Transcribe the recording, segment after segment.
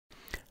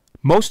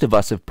Most of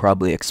us have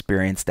probably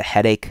experienced a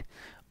headache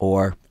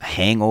or a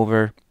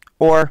hangover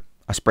or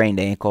a sprained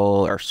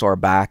ankle or sore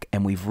back,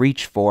 and we've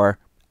reached for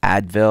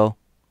Advil,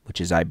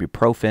 which is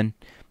ibuprofen,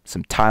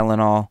 some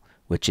Tylenol,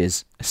 which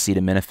is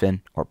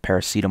acetaminophen or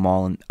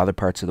paracetamol in other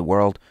parts of the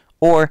world,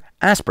 or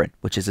aspirin,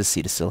 which is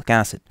acetylsalic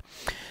acid.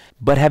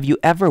 But have you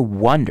ever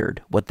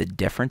wondered what the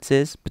difference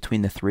is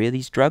between the three of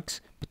these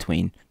drugs,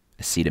 between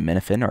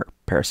acetaminophen or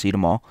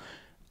paracetamol,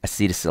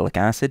 acetylsalic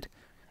acid,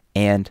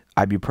 and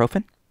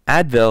ibuprofen?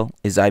 Advil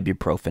is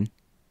ibuprofen,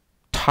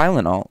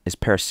 Tylenol is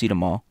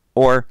paracetamol,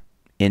 or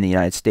in the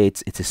United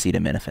States, it's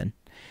acetaminophen,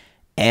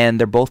 and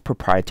they're both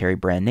proprietary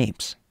brand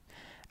names.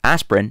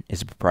 Aspirin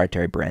is a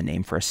proprietary brand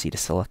name for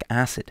acetylsalic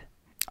acid.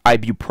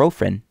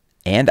 Ibuprofen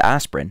and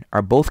aspirin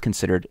are both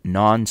considered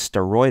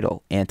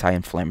non-steroidal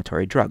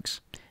anti-inflammatory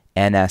drugs,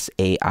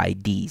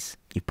 NSAIDs.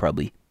 You've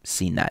probably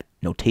seen that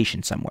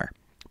notation somewhere.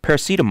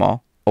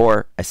 Paracetamol,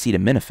 or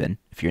acetaminophen,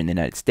 if you're in the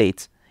United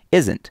States,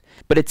 isn't,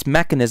 but its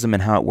mechanism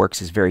and how it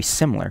works is very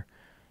similar.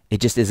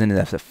 It just isn't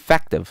as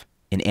effective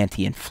in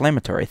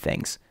anti-inflammatory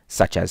things,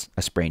 such as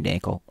a sprained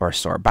ankle or a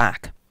sore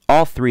back.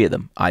 All three of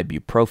them,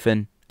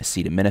 ibuprofen,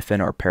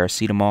 acetaminophen or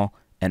paracetamol,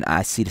 and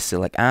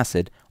acetylsalic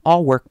acid,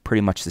 all work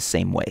pretty much the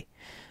same way.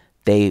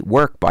 They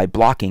work by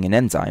blocking an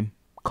enzyme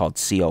called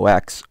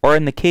COX, or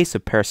in the case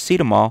of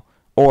paracetamol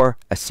or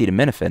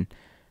acetaminophen,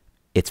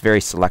 it's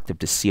very selective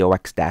to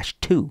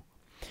COX-2.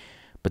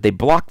 But they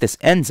block this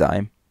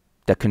enzyme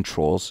that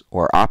controls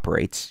or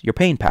operates your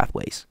pain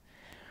pathways.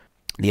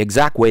 The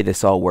exact way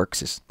this all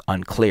works is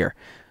unclear.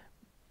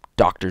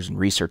 Doctors and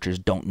researchers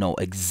don't know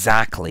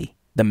exactly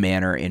the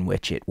manner in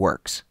which it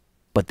works,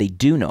 but they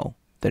do know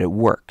that it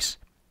works.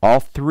 All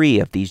three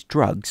of these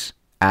drugs,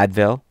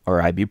 Advil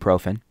or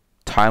ibuprofen,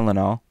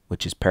 Tylenol,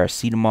 which is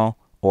paracetamol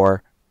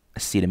or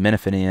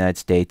acetaminophen in the United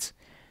States,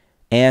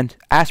 and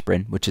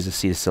aspirin, which is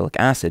acetylsalic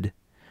acid,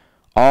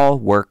 all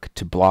work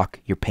to block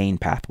your pain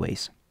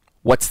pathways.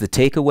 What's the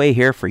takeaway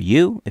here for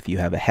you if you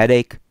have a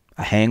headache,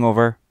 a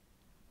hangover,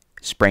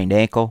 sprained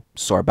ankle,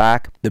 sore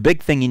back? The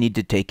big thing you need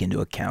to take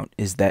into account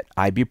is that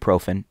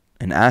ibuprofen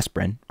and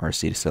aspirin, or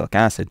acetylsalic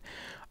acid,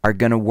 are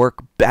going to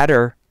work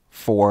better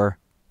for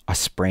a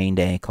sprained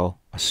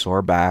ankle, a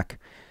sore back,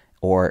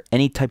 or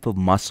any type of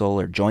muscle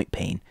or joint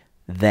pain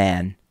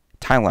than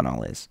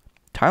Tylenol is.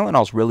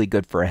 Tylenol is really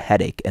good for a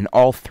headache, and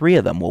all three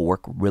of them will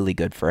work really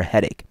good for a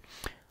headache.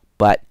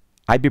 But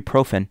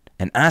ibuprofen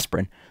and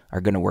aspirin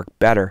are going to work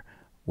better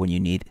when you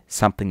need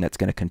something that's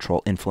going to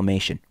control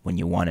inflammation, when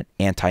you want an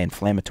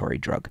anti-inflammatory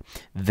drug,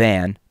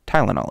 than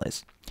Tylenol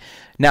is.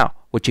 Now,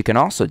 what you can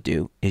also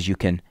do is you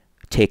can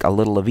take a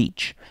little of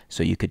each.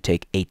 So you could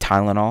take a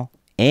Tylenol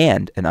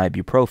and an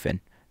ibuprofen,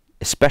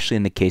 especially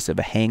in the case of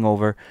a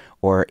hangover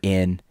or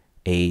in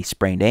a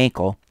sprained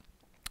ankle,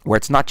 where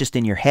it's not just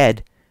in your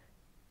head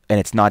and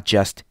it's not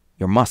just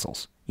your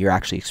muscles. You're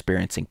actually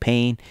experiencing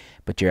pain,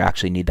 but you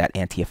actually need that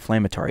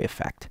anti-inflammatory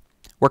effect.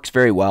 Works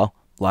very well.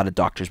 A lot of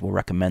doctors will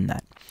recommend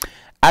that.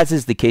 As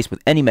is the case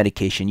with any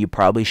medication, you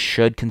probably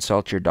should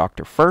consult your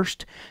doctor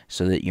first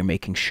so that you're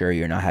making sure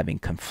you're not having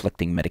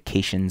conflicting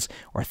medications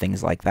or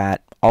things like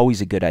that.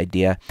 Always a good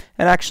idea,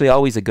 and actually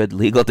always a good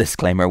legal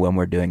disclaimer when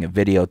we're doing a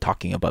video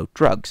talking about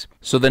drugs.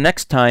 So the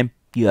next time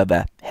you have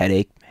a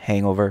headache,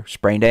 hangover,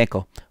 sprained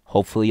ankle,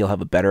 hopefully you'll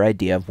have a better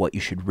idea of what you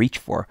should reach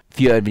for.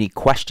 If you have any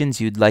questions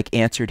you'd like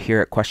answered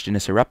here at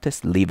Questionis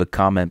Eruptus, leave a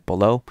comment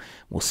below.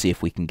 We'll see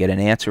if we can get an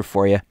answer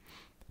for you.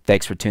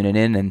 Thanks for tuning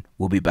in, and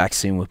we'll be back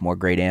soon with more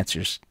great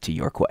answers to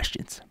your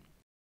questions.